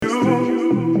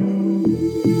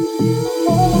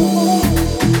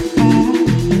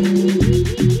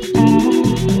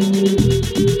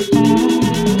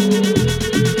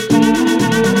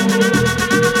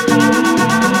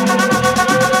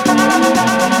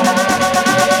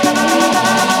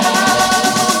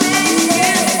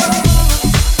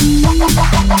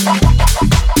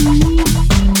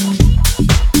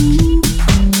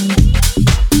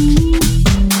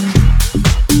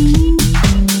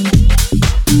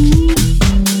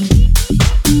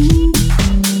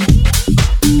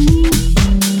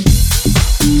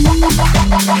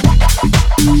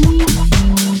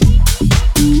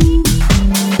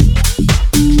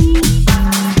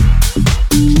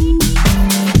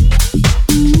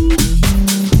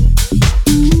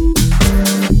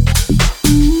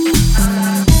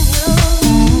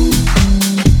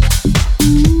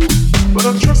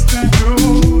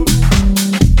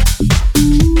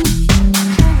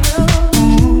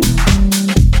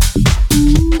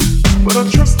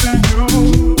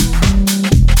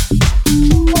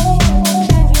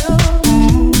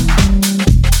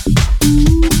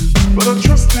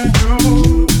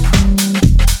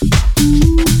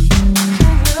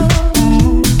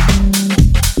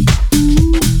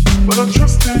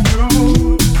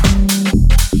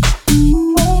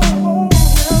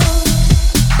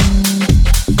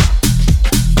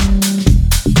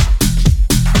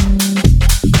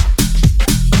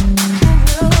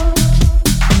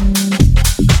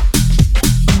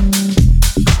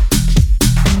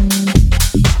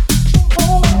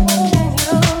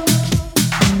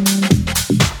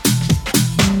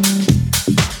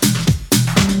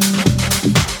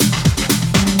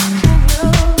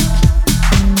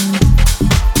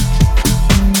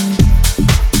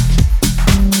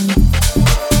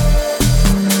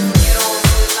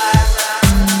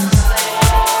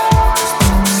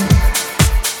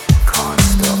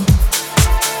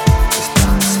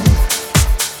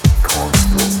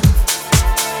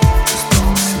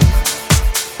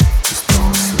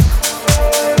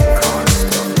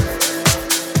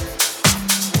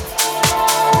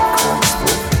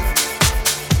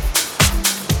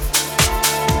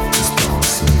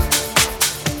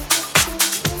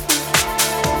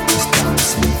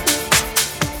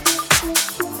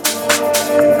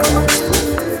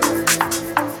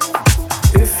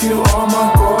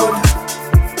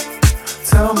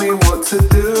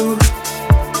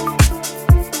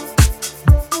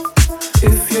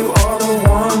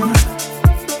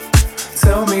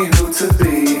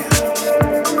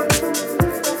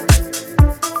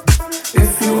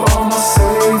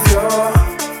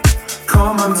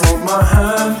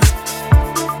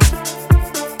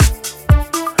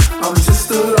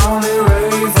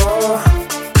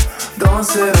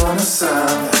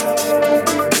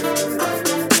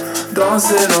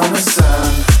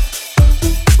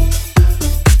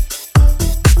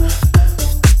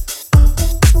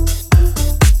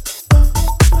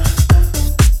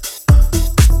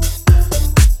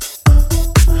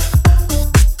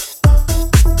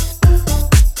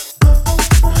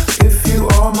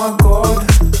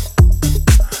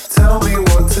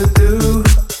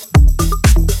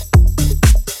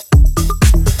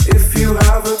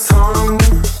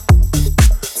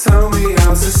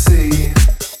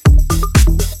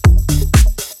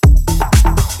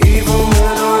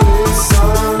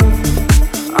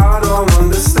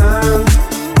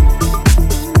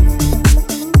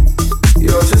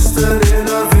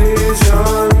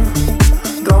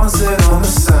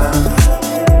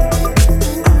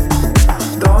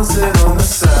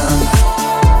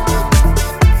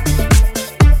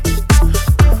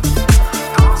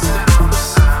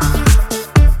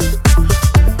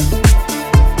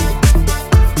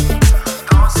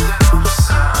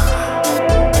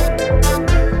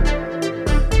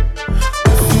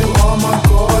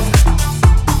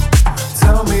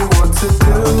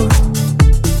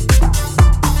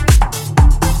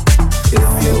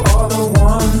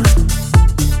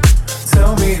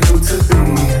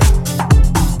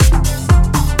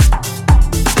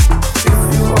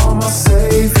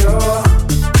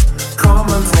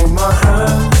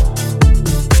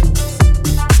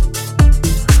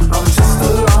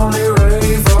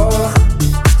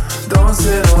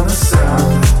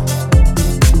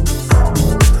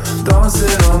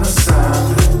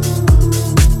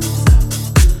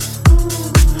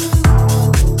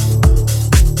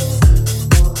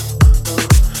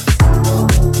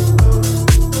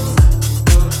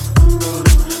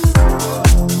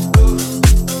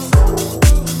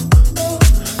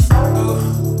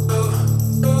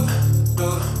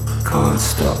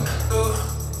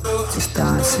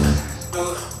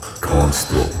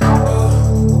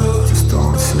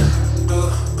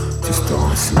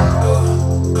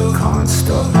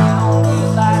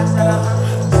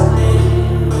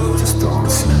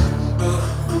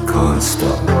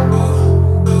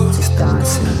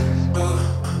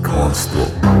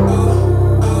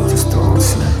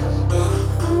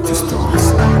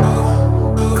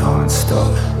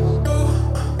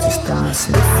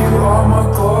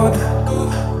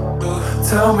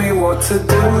to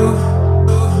do.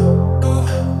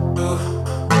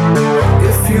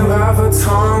 If you have a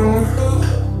tongue,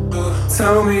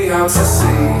 tell me how to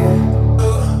see.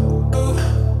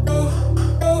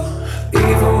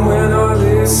 Even when I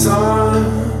listen,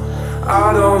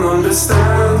 I don't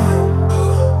understand.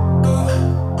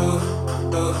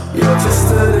 You're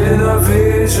just an inner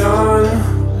vision,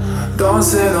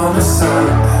 dancing on the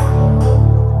sand,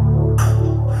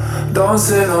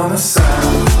 dancing on the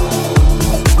sand.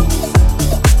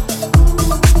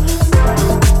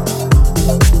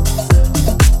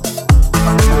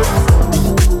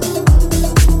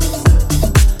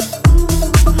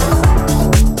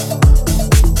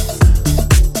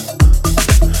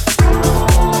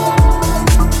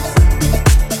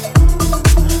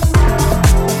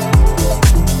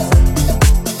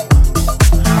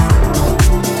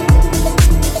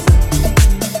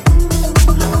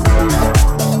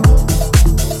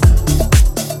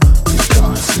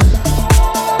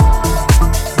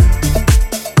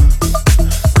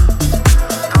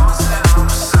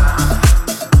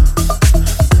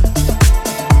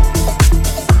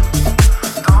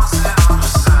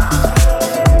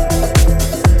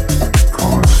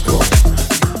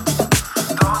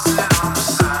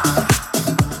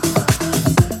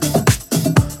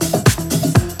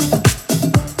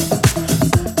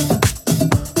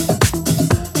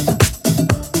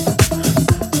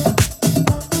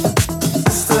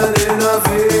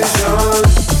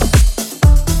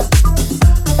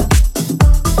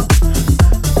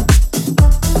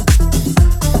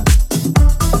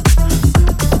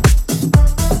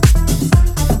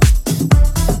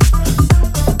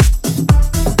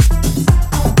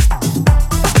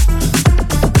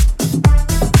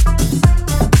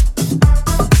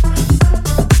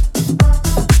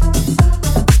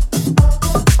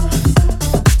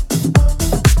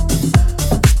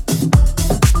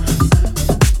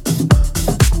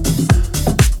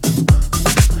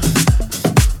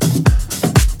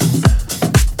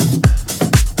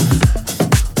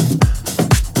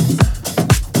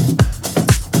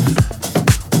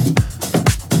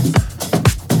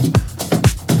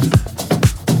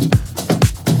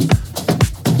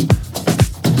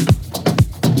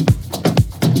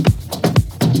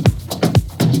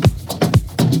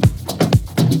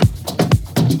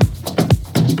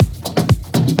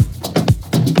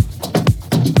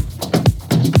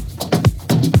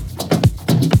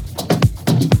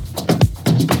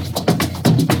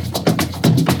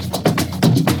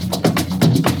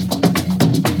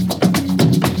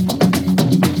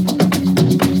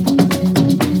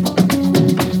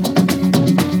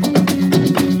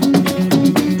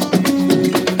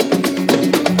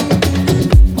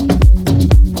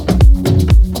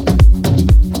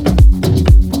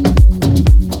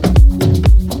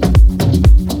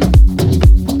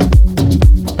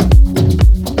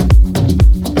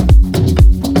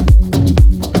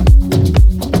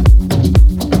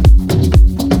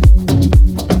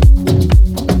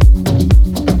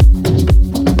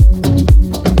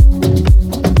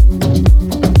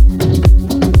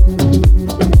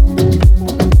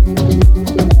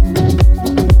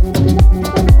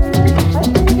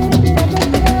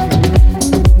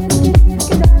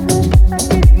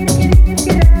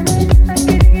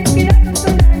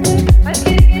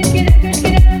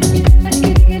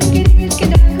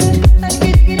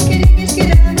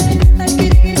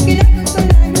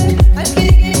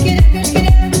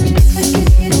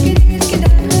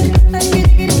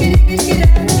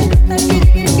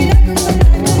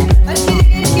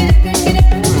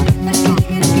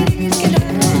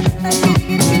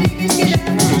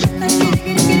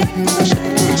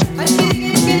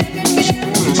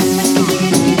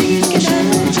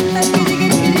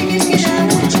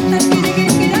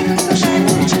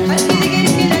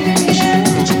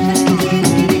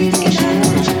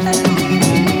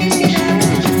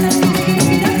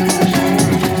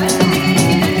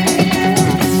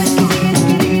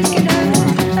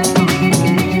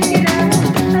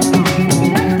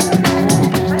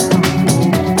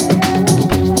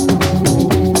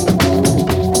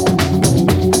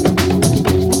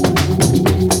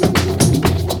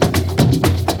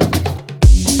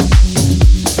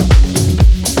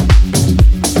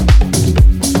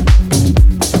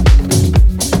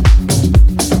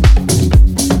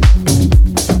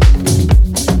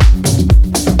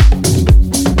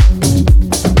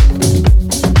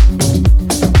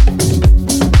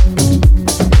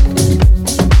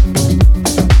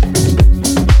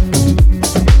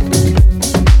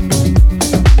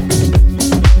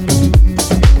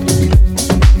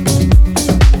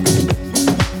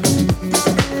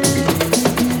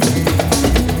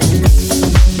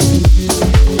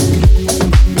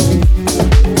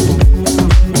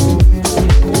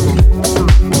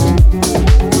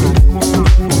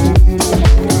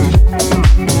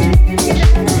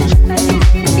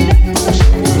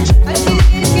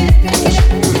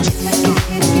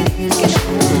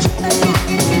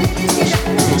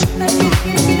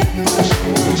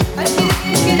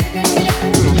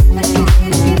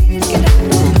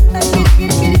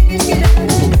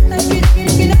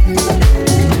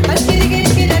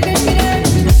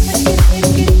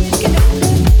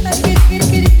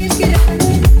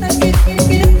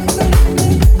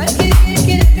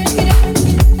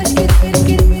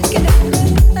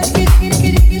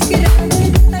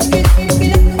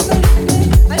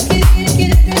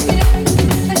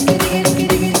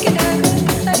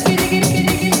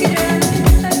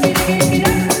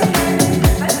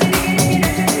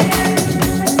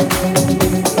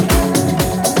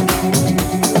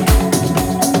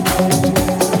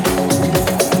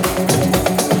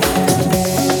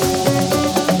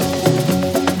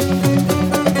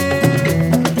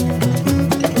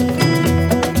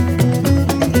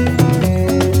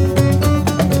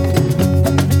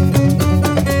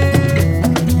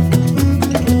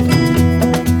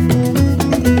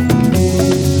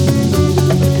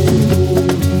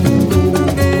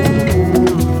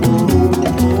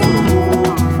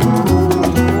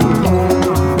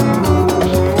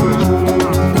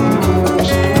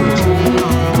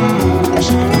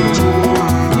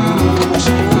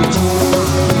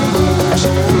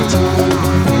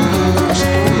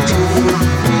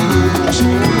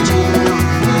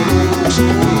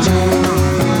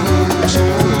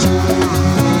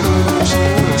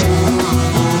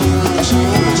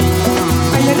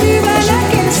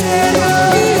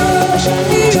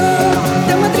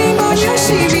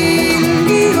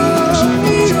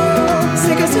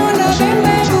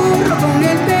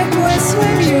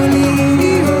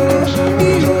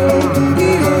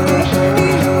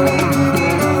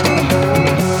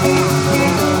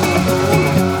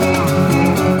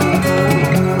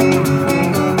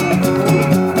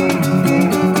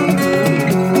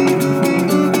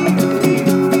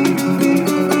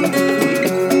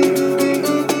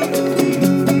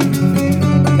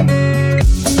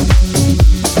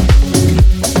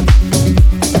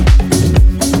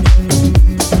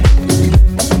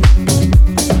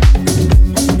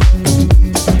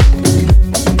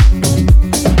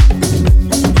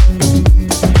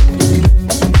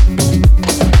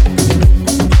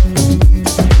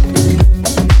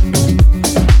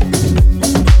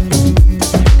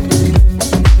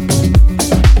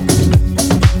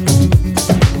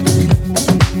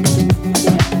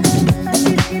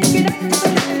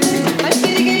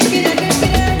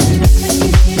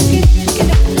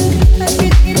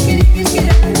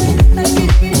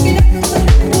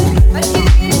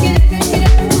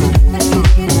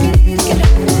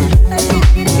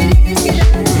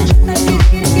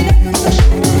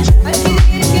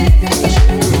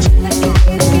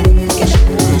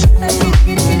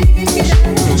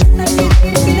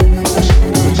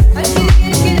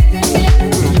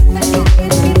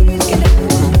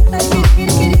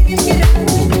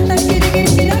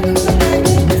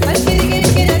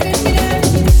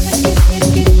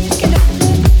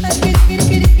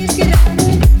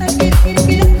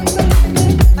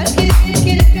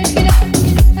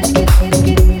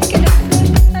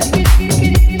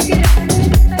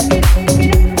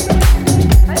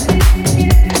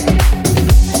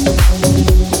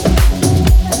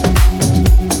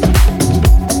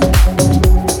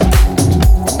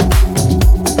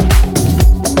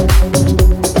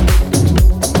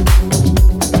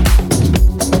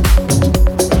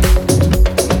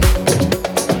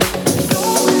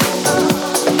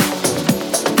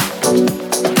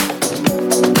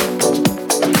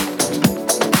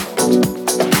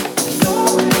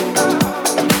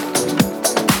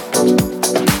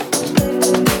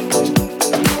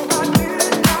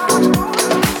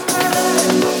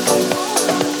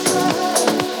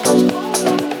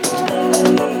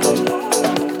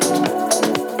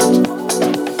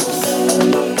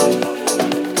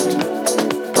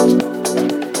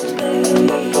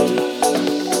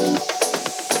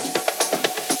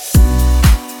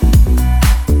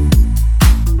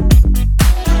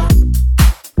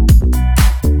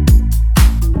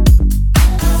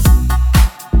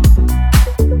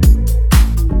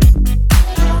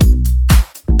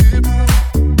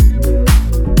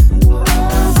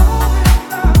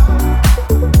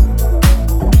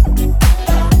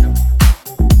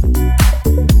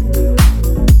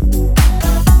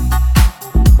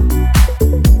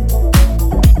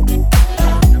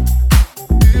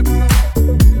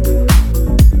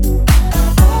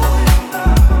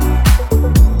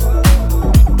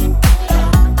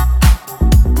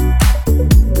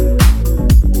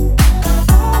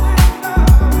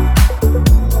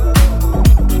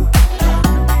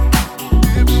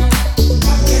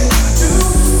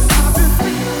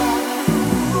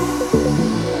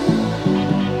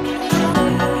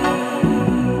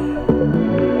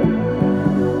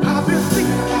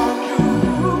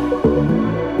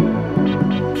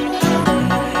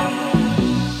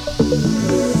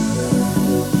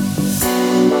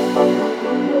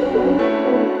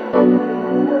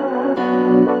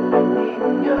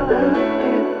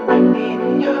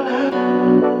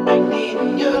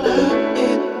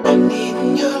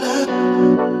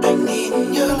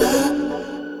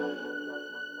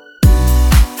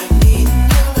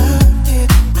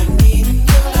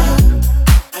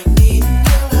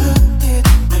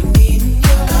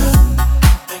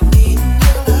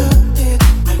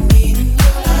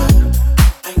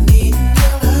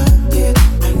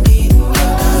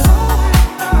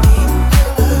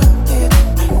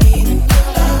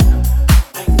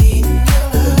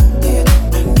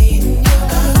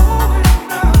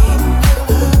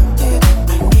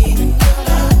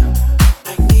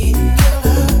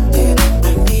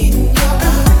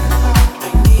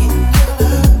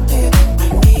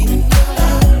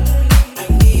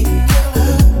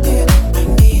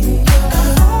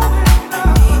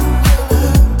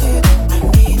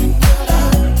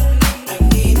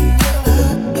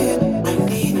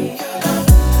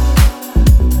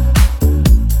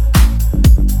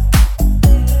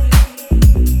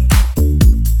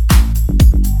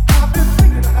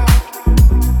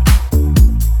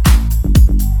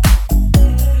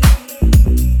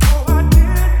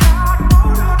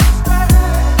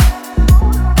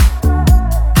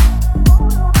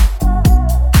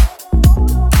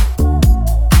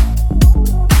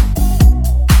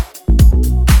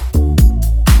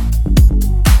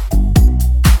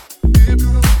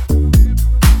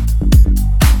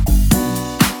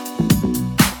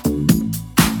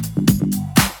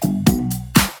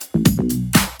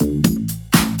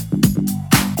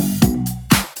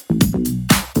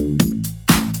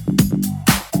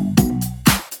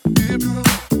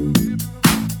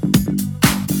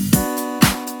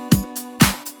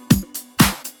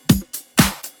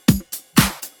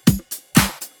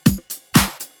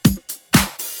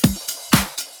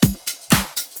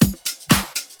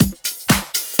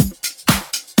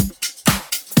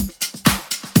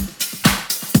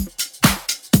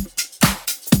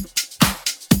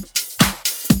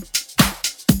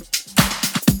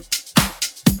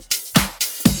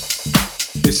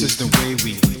 This is the way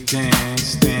we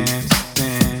dance, dance,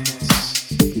 dance.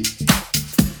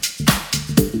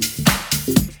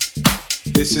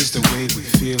 This is the way we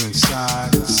feel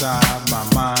inside, inside my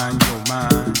mind, your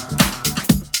mind.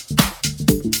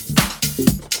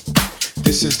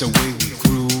 This is the way we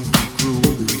groove,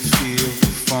 we feel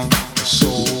the funk, the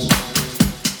soul,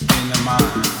 in the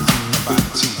mind, in the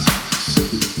body.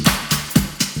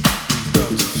 We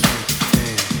love to feel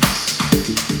dance.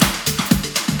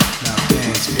 Now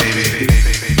dance, baby.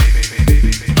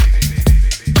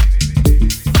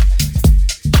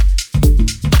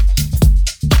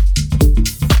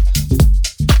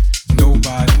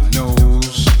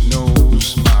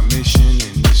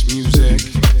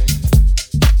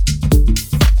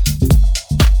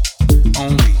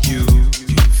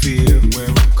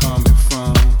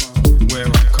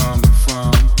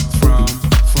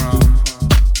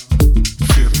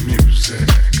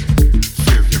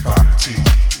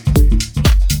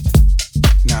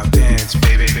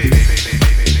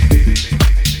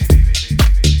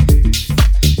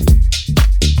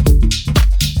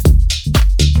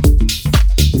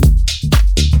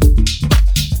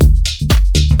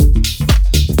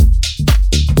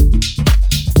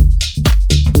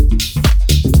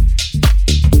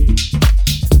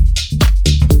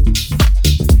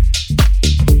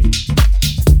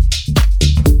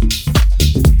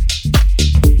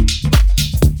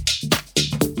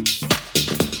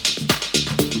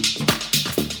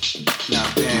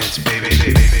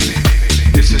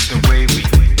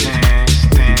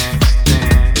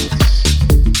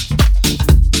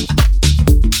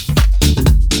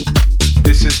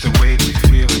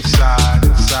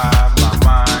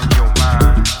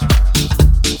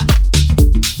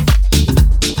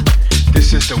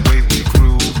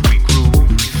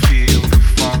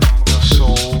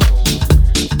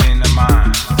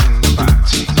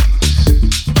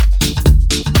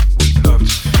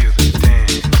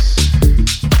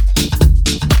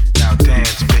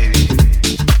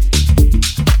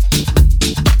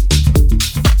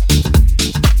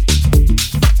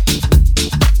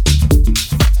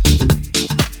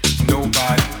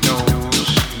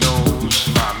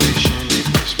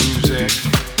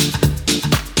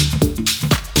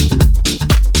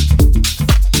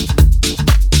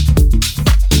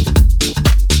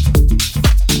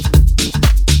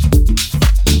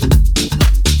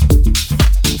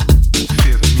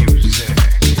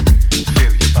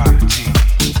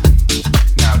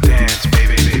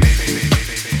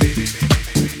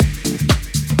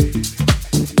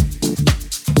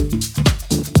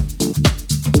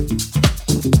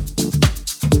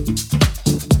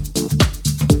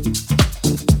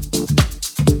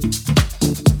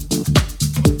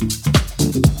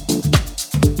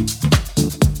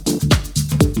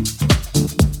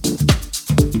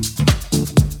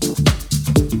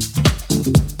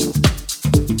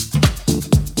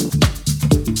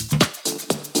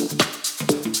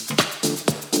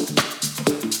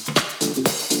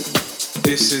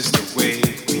 This is the way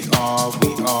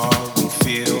we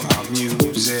feel our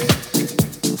music.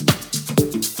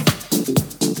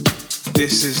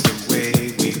 This is the way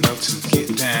we love to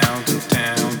get down, get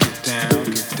down, get down,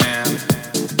 get down.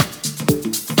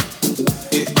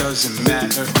 It doesn't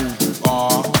matter who you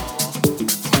are,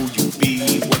 who you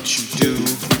be, what you do,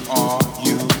 who are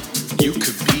you. You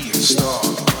could be a star,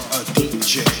 a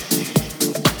DJ.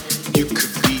 You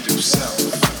could be yourself.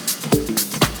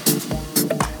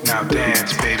 Now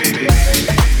dance, baby.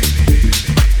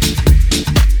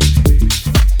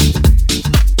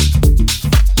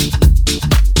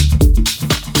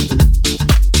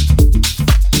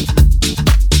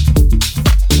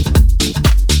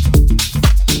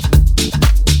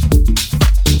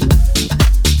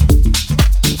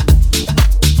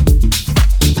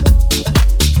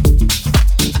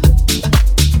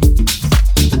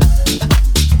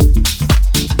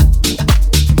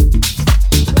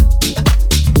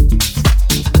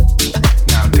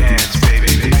 Now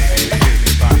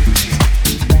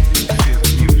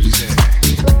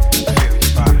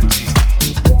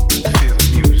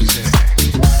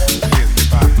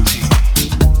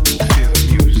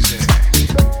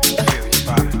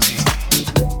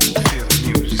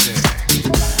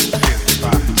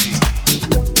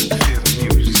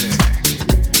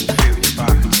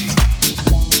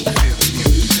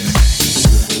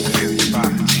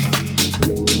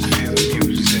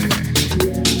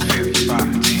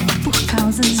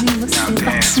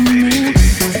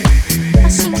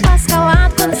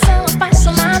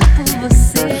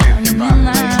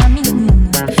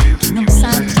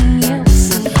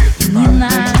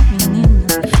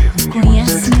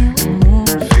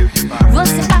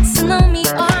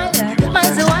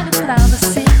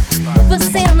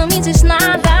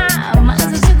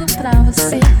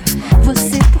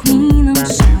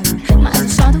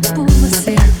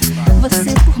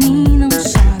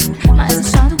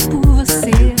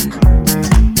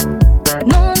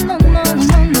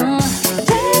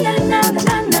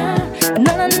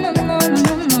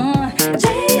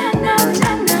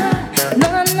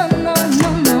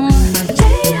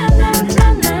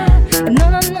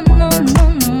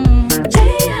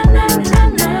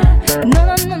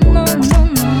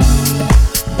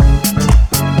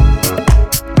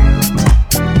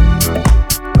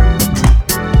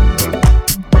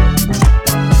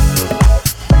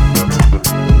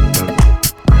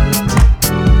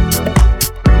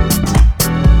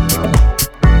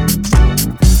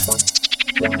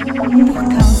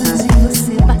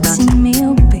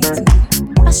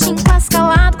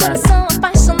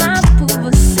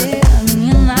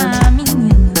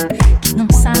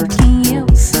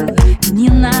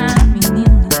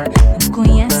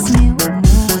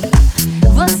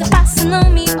passo e não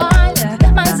me olha,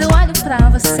 mas eu olho pra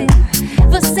você.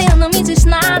 Você não me diz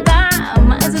nada,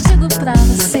 mas eu digo pra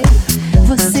você.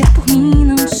 Você por mim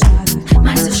não chora,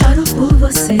 mas eu choro por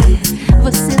você.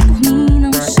 Você por mim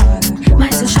não chora,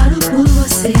 mas eu choro por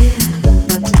você.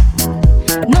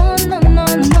 No, no, no,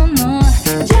 no, no.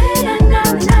 Yeah, na,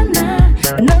 na, na.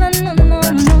 No, no, no, no,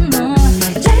 no, no.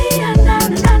 Yeah, na,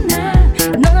 na, na.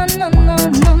 No, no, no,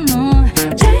 no, no.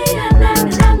 Yeah, na,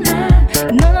 na, na.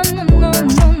 No, no, no,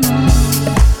 no, no.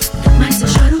 Mas eu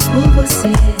choro por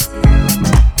você.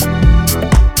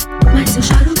 Mas eu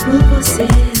choro por você.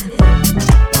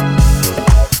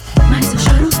 Mas eu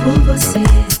choro por você.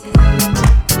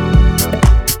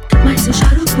 Mas eu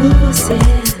choro por você.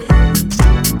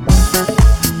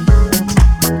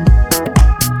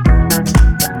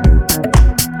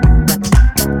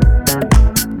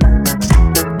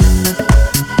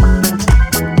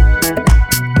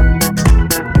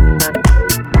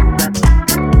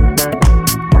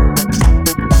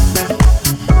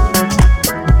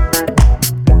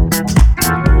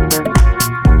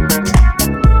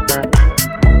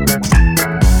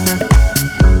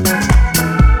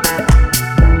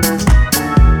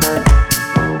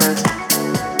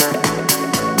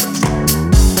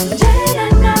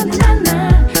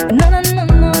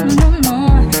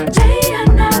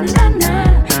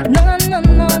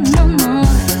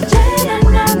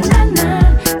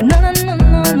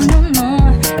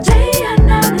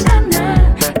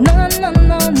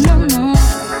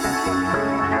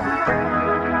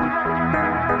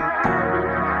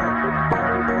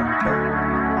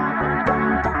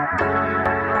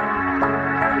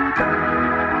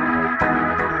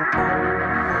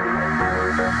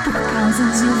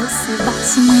 De você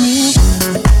bate no meu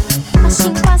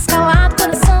baixinho quase calado,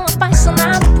 coração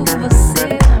apaixonado por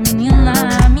você. A menina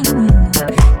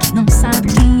que não sabe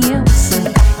quem eu sou.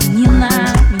 Menina,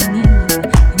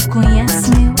 não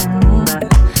conhece meu amor.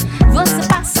 Você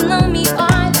passa e não me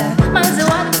olha, mas eu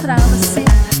olho pra você.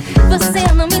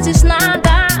 Você não me diz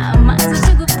nada, mas eu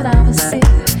digo pra você.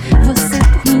 Você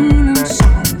por mim não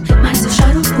chora, mas eu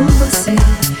choro por você.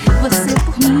 Você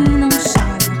por mim não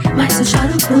chora, mas eu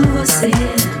choro por você.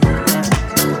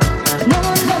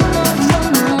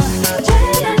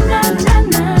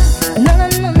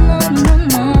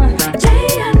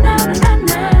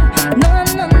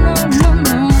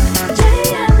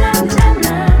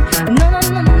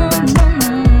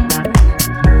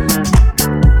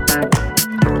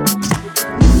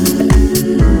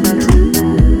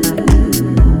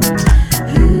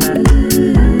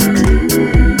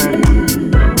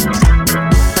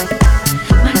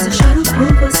 Mas eu choro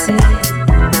por você.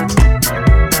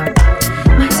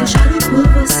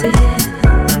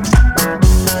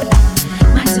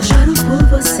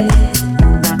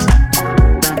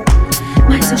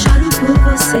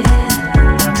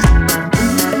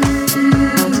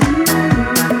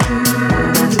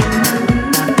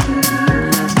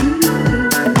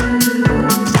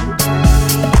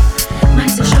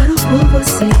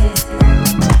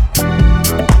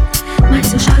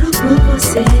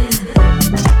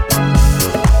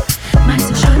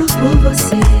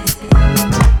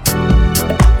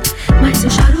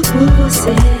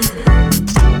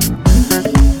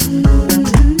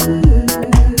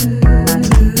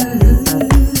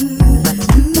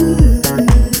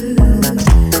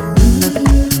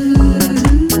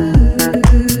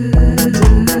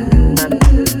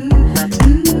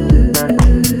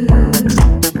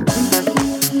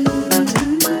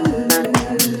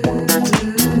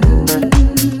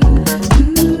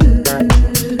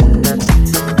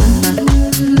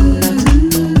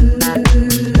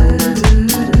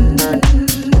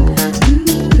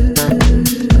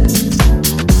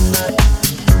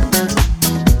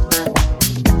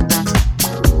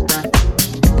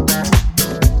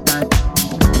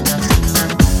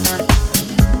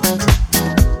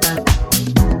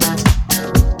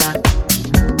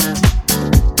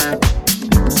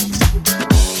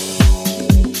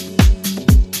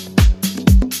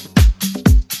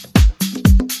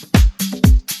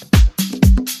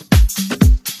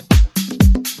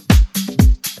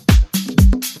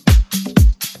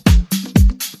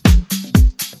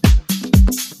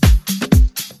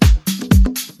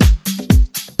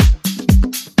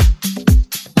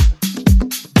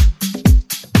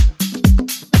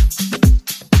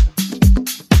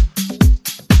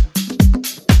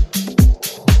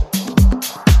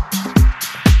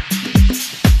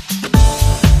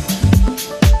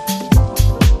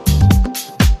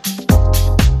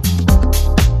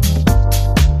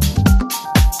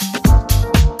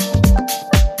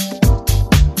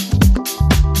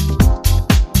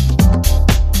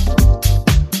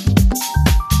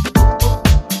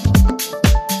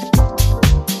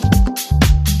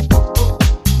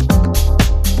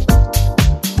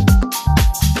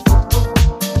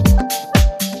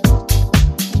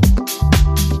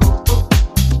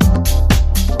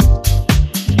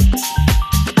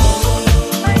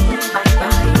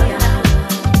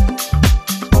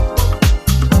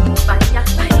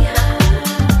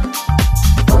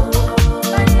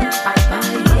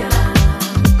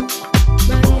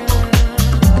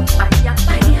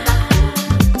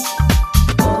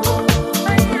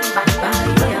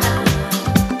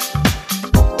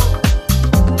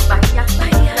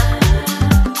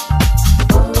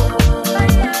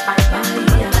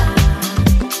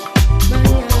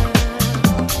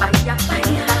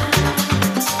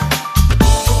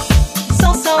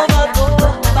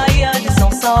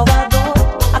 Salvador,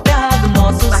 a terra do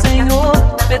nosso Senhor,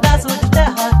 pedaço de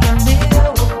terra que é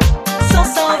meu. São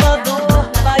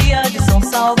Salvador, Bahia de São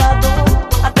Salvador,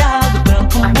 a terra do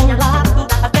branco mulato,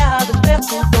 a terra do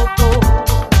preto doutor.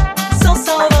 São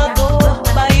Salvador,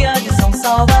 Bahia de São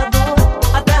Salvador,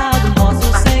 a terra do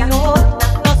nosso Senhor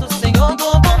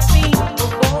do Bom Fim.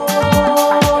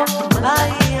 Oh,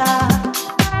 Bahia,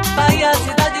 Bahia,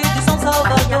 cidade de São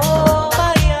Salvador,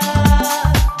 Bahia.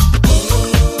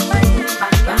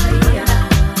 Bahia.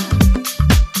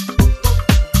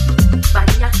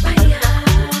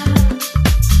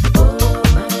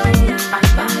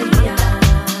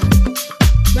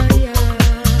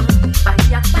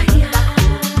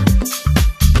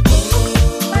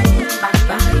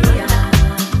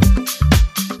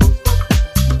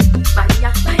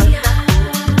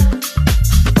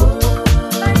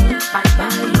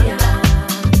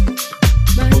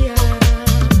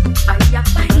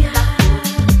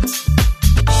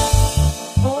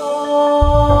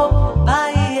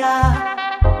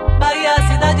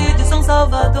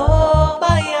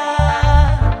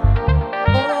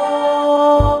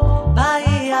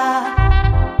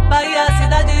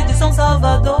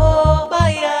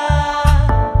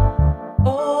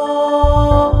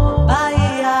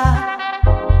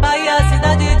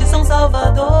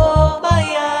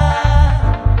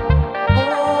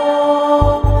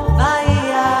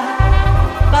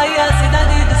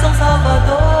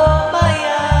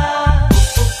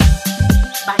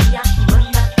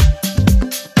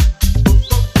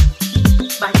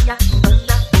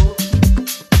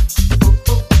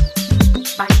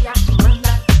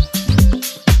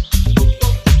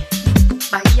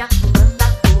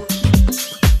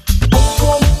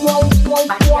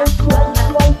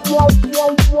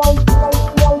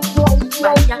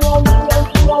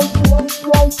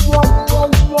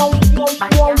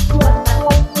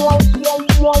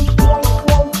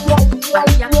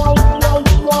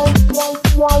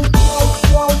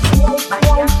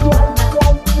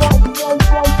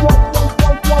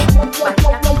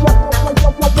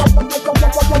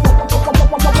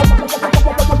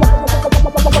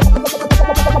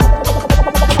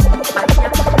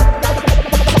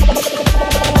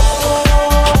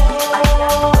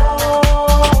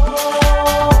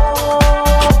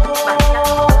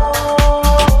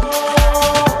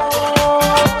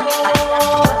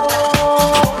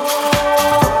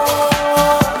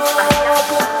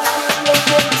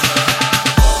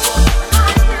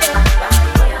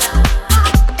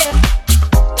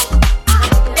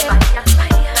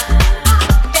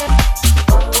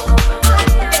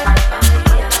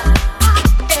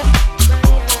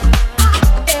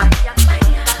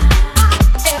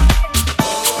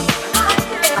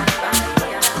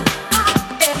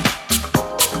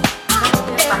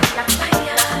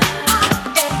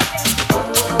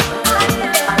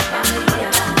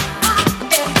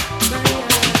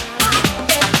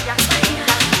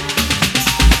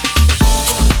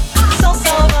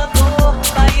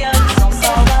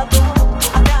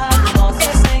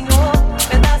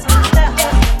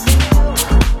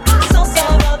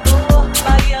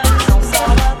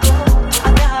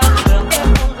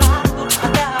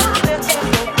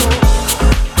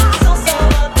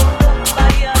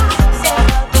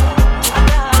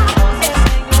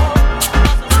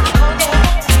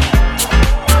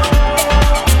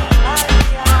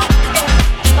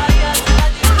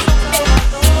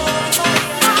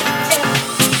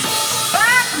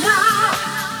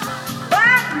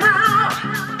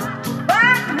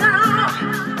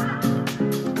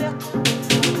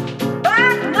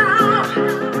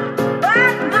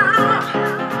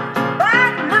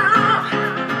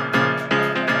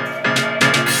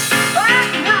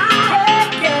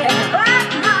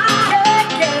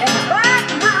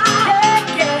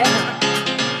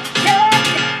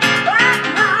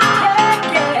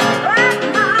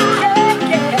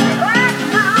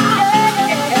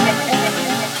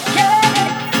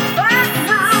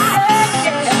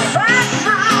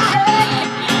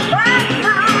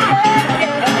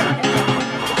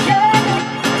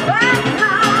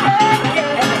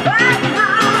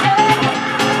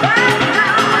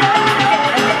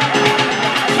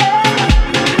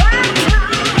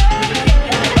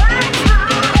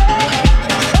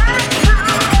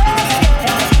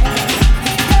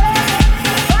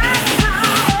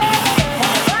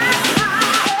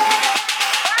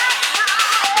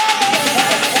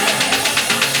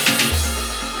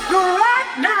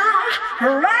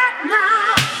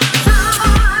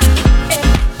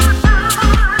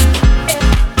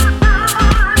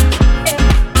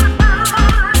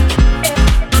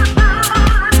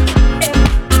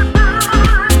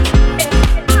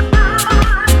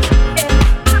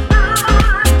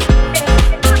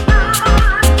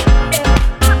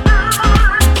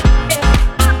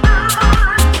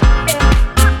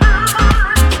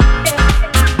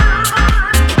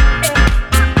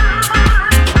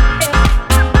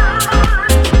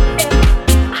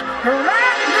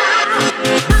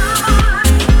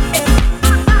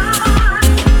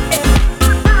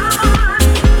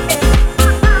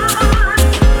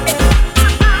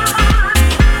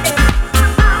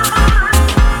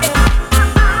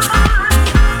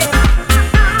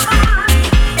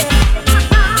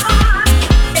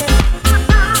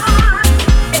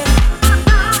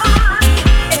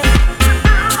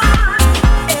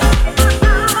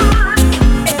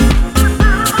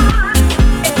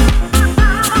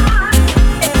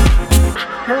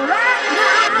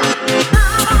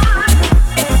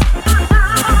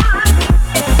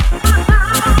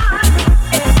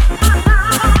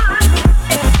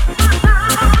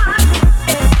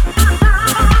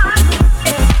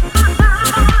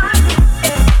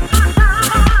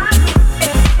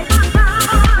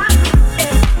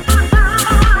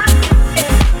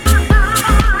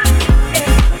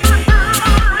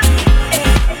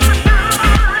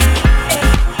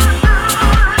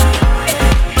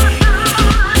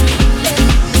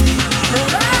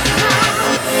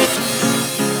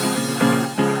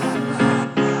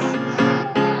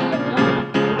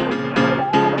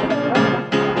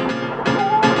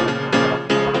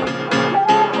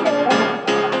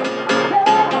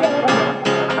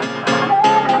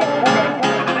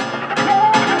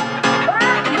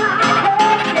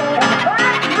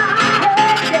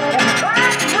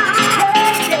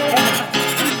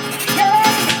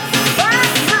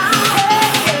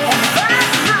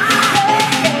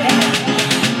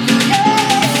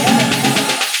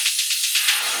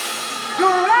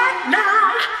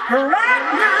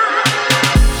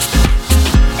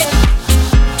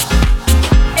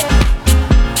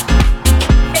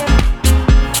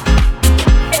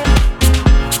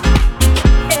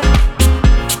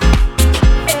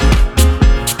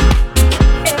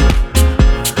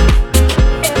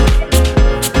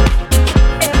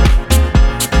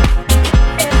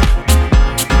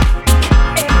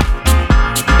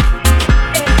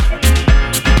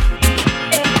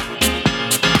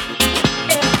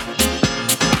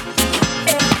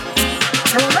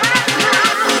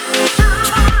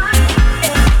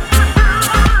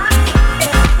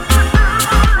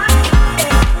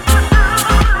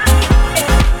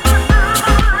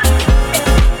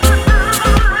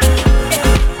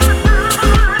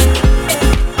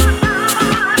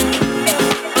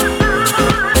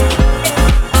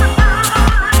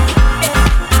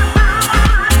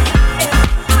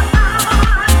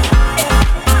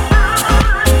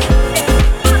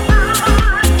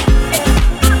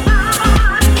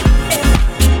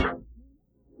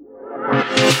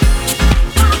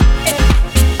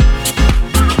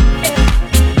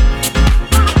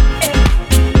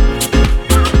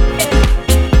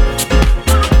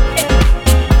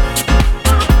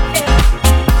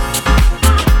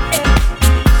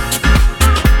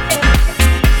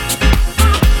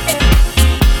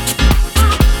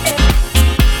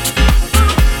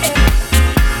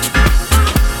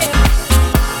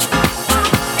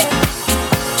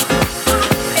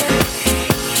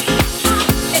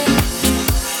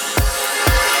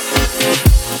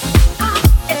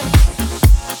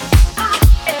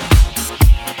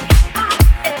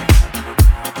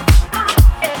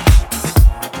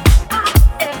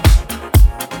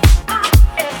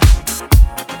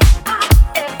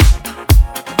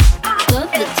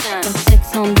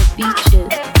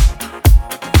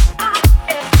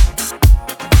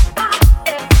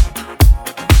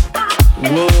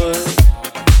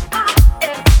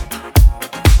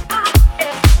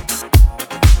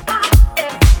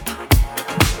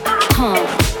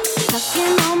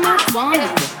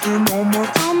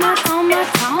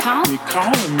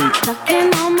 calling me.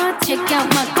 Sucking on my, check out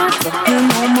my,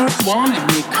 Sucking on my, wanted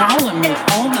me, calling me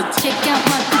all the time. check out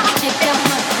my, check out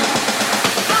my.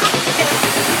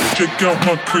 Check out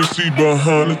my Chrissy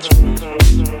behind it.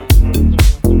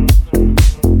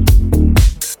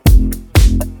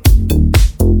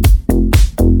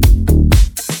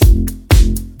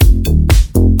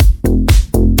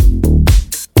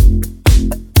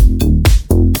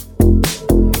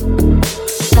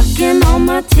 Sucking on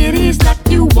my titties like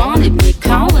you wanted me,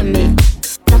 calling me.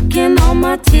 Sucking on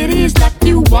my titties like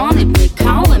you wanted me,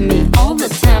 calling me all the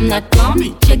time, like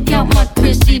mommy. Check out my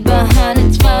Chrissy behind,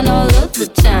 it's fine all of the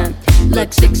time.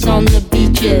 Like sex on the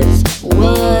beaches,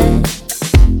 what?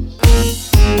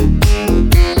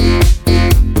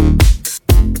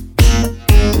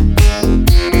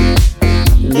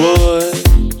 What?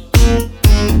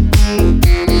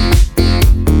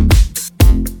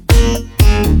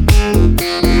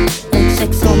 Like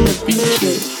sex on the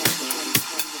beaches.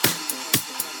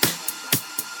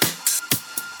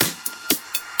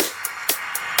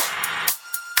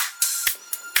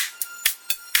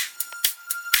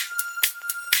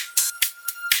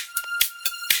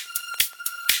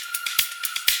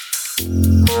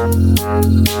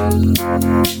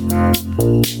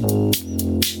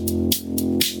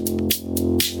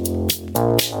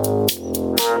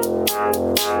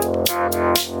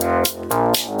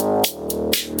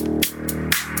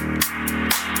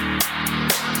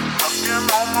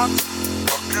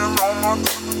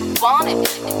 Wanted me.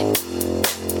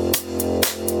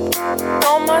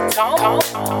 On my tongue.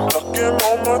 Sucking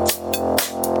on my,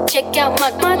 Check out my,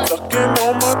 sucking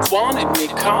on my, wanted me,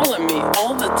 calling me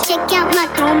all the time. check out my,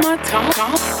 On my tongue,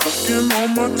 sucking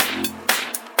on my,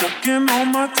 sucking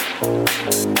on my, sucking on my,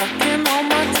 sucking on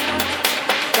my,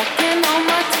 sucking on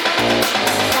my,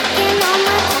 sucking on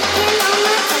my, sucking on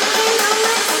my, sucking on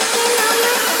my,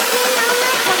 sucking on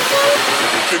my, sucking.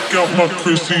 check out my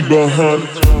Chrissy behind.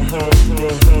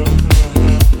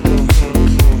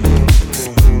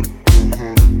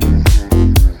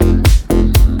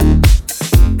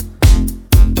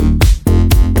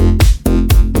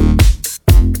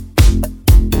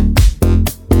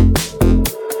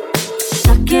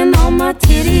 Sucking on my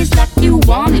titties like you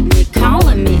wanted me,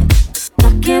 calling me.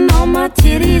 Sucking on my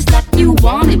titties like you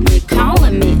wanted me,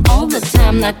 calling me all the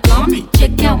time, like mommy.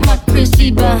 Check out my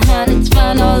Chrissy behind, it's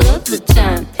fine all of the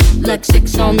time. Like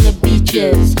sex on the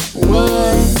beaches,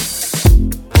 what?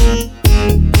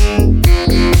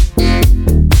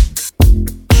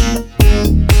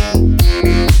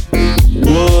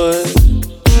 What?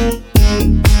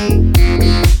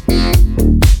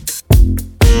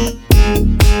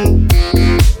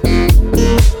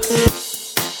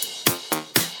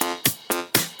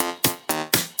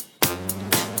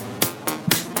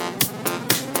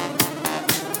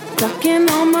 Sucking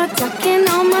on my, sucking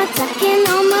on my, sucking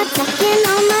on my, sucking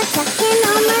on my, sucking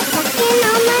on my, sucking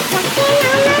on my, sucking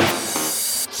on my.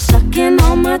 Sucking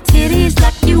on my titties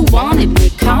like you wanted me,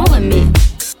 calling me.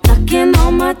 Sucking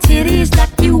on my titties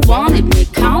like you wanted me,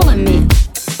 calling me.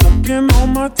 Sucking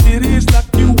on my titties like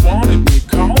you wanted me,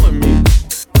 calling me.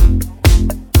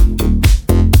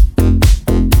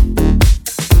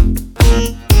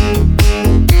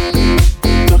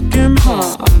 Sucking,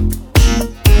 Huh.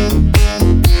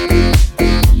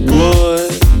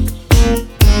 what?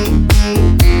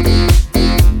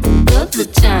 Of the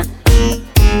time.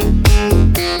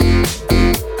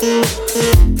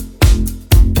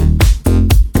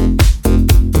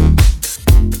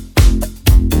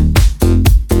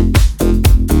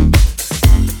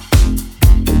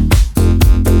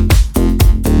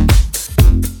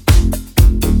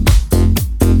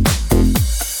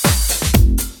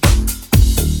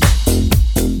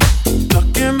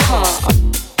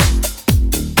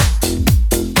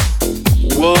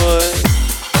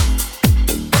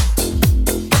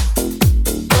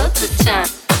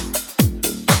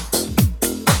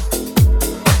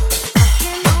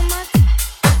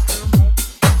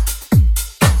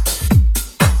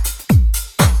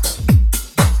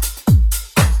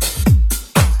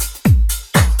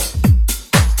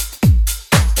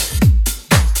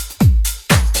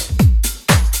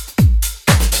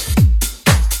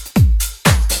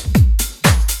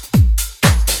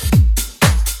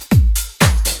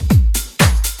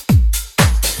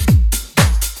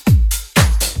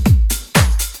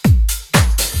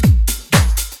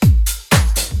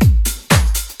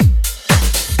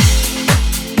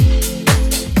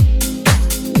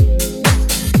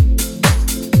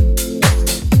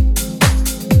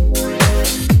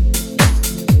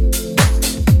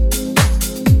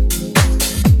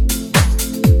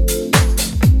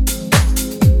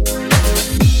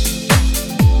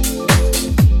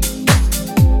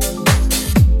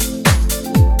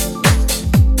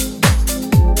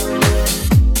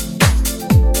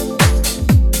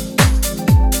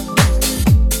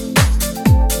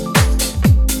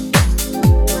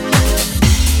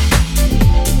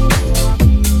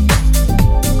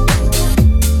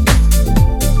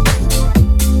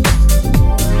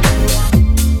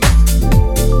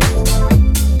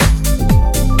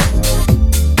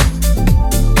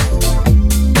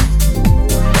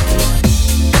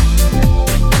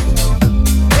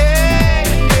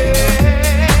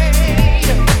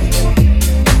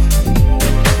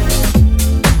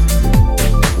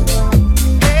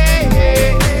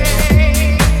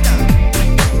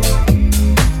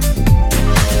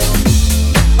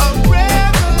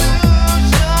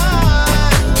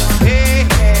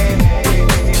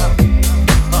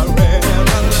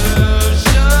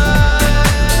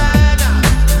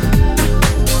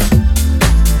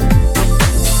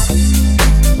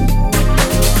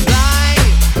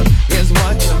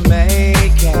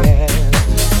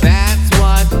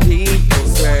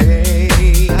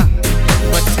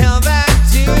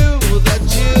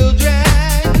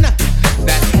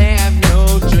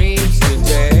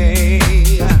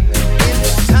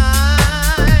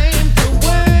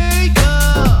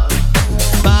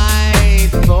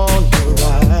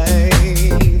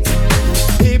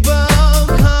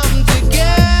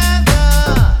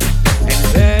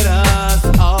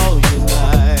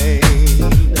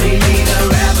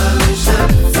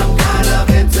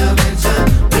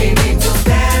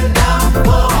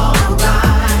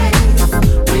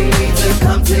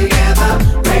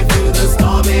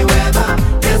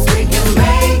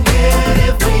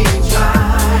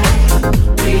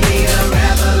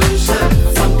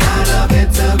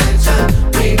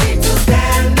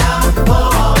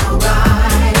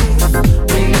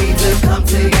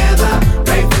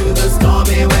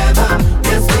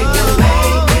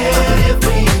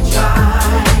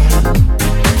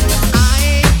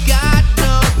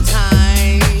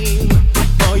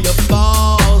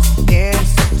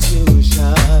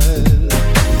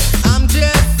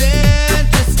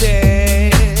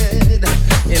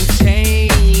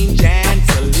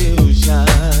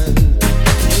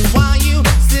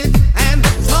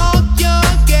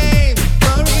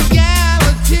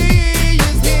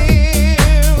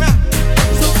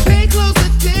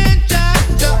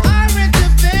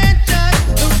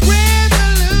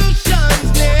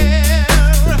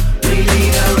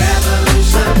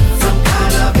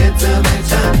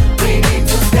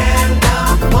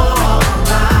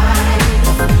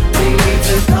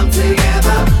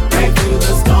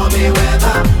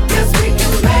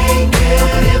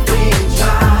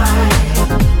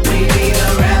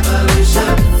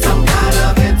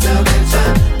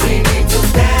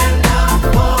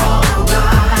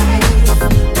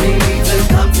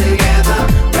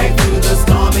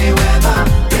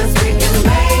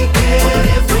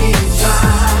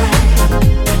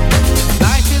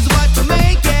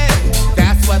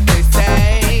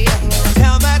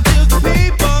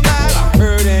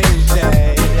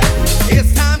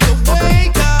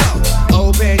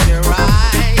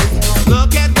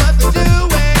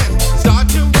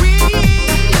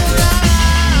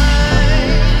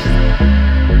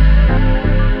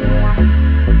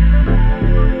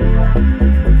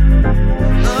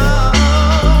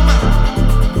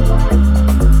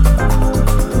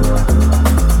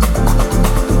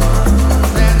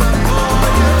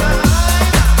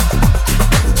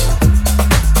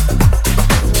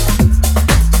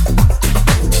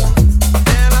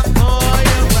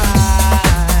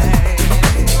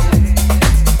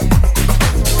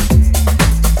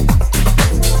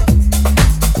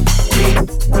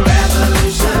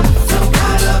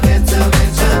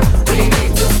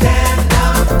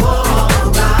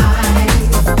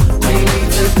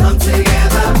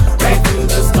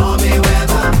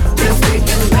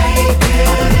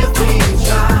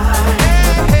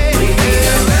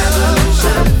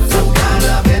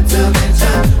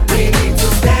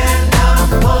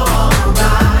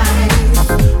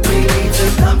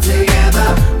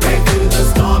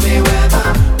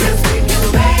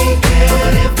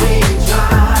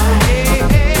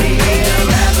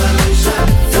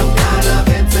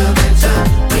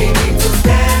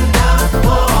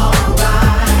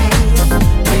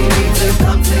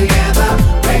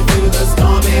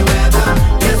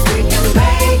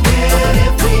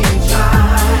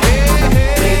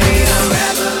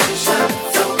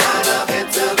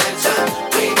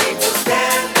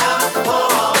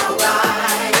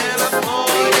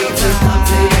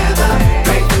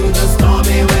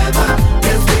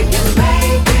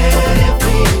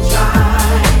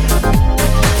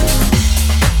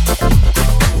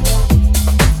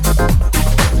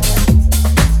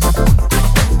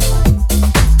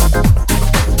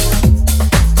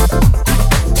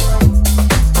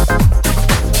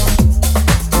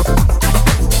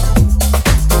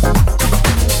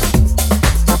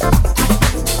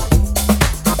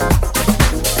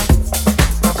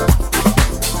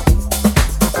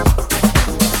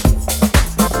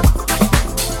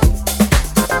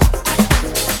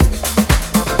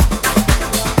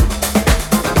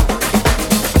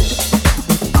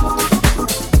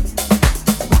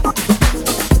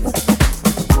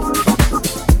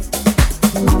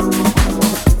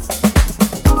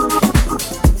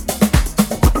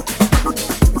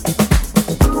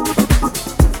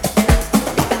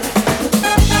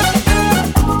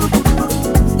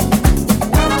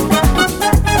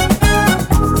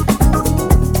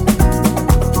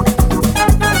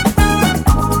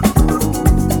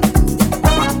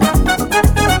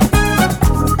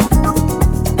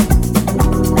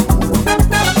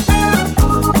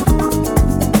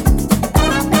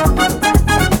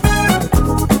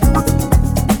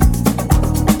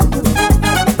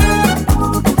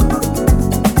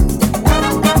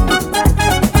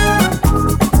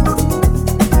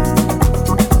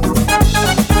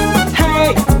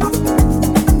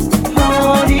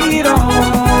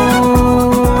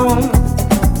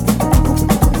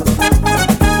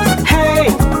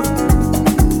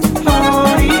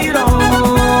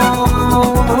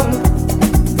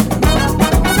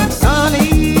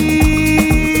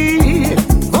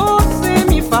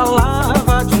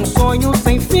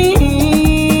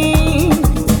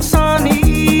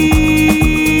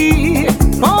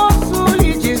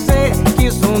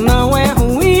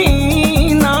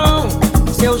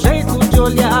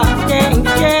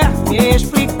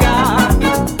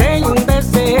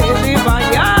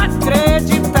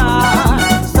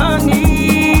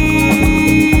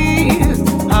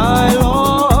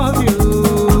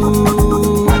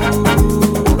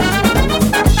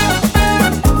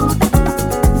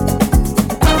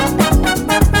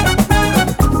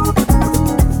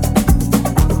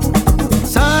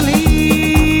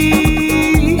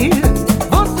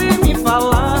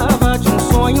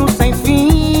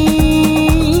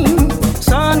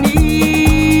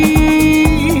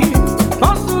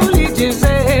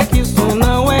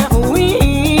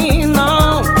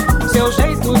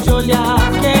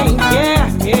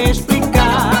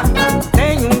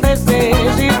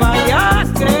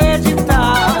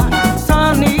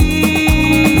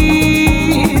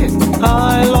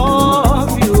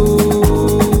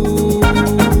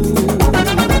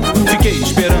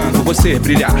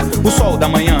 brilhar. O sol da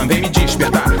manhã vem me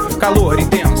despertar. Calor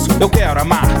intenso, eu quero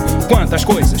amar. Quantas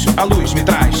coisas a luz me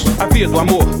traz. A vida, o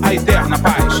amor, a eterna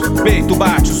paz. Peito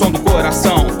bate o som do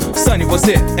coração. Sunny,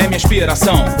 você é minha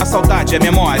inspiração. A saudade é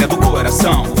memória do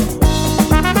coração.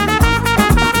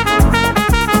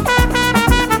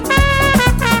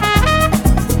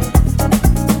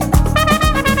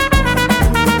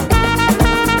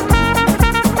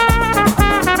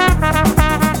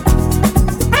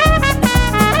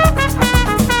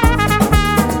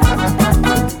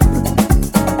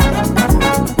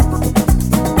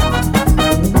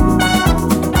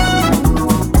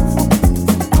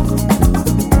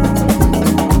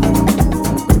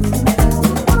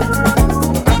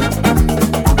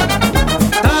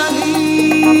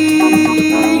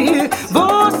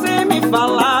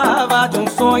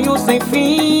 Sem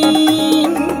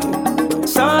fim,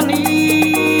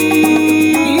 Sunny,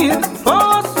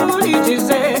 posso lhe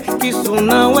dizer que isso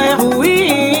não é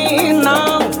ruim,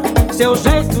 não. Seu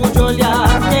jeito de olhar,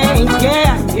 quem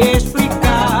quer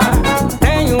explicar,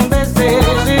 tem um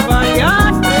desejo e vai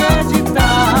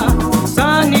acreditar.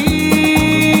 Sunny,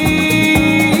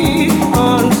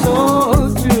 I'm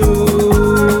so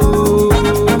true.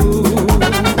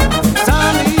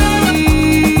 Sunny,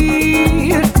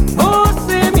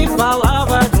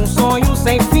 falava de um sonho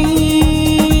sem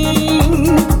fim.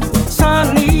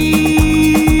 Sunny,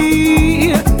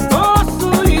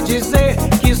 posso lhe dizer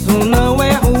que isso não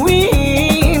é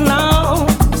ruim, não.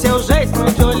 Seu jeito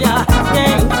de olhar,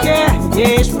 quem quer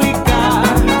explicar,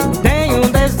 tem um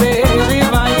desejo e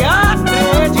vai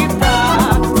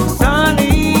acreditar.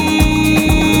 Sunny,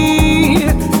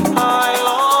 I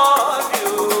love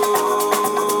you.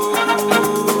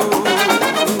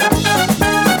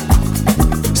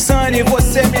 Sunny,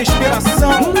 você é minha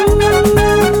inspiração.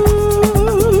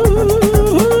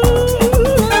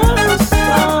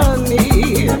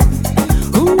 Sunny,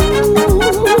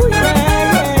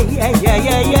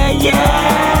 yeah.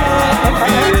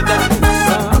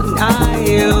 Son,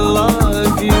 I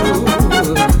love you.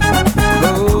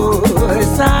 Oh,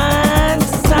 son.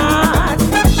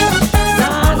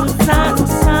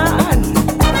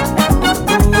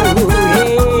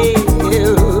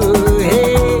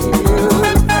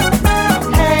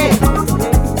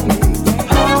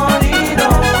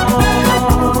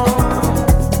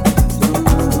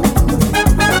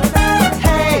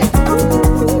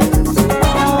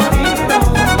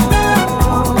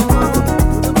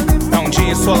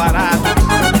 Ensolarado